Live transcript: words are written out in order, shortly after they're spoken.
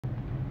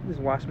Just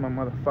wash my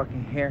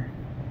motherfucking hair,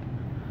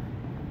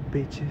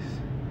 bitches.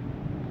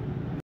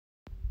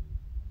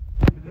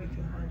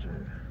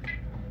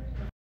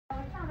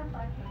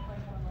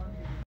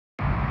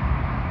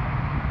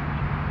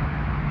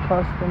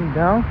 Custom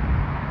down.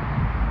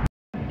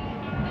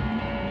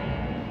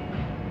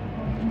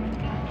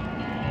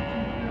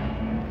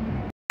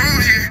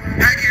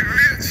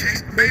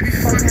 Baby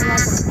fucking like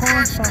a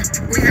porn star.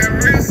 We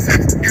have real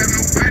sex, got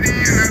nobody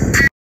in our.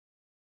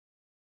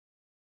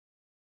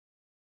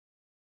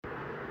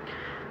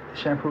 The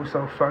shampoo's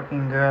so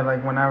fucking good.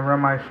 Like when I run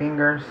my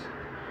fingers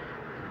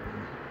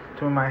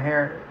through my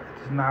hair,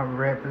 it's not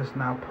rip, it's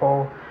not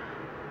pull.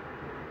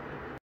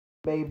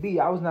 Baby,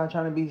 I was not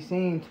trying to be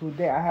seen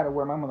today. I had to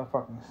wear my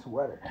motherfucking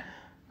sweater.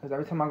 Because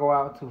every time I go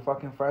out to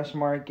fucking Fresh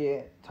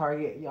Market,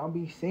 Target, y'all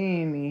be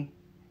seeing me.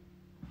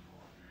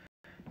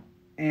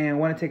 And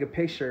want to take a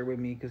picture with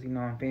me because, you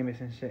know, I'm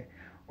famous and shit.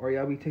 Or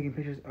y'all be taking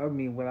pictures of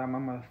me without my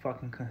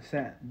motherfucking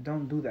consent.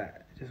 Don't do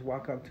that. Just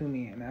walk up to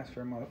me and ask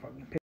for a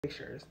motherfucking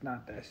picture. It's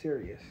not that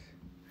serious.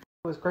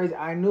 It was crazy.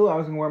 I knew I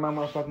was going to wear my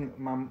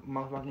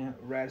motherfucking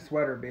red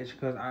sweater, bitch.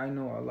 Because I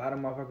know a lot of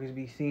motherfuckers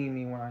be seeing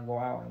me when I go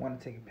out and want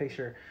to take a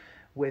picture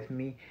with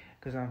me.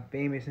 Because I'm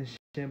famous and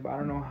shit. But I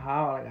don't know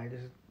how. Like, I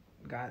just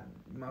got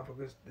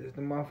motherfuckers. There's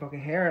the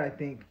motherfucking hair, I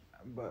think.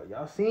 But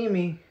y'all seen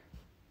me.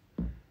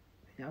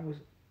 Y'all was...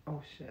 Oh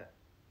shit,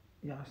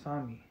 y'all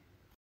saw me.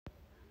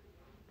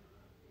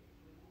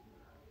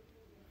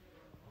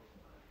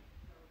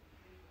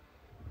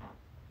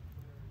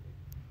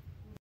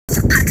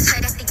 So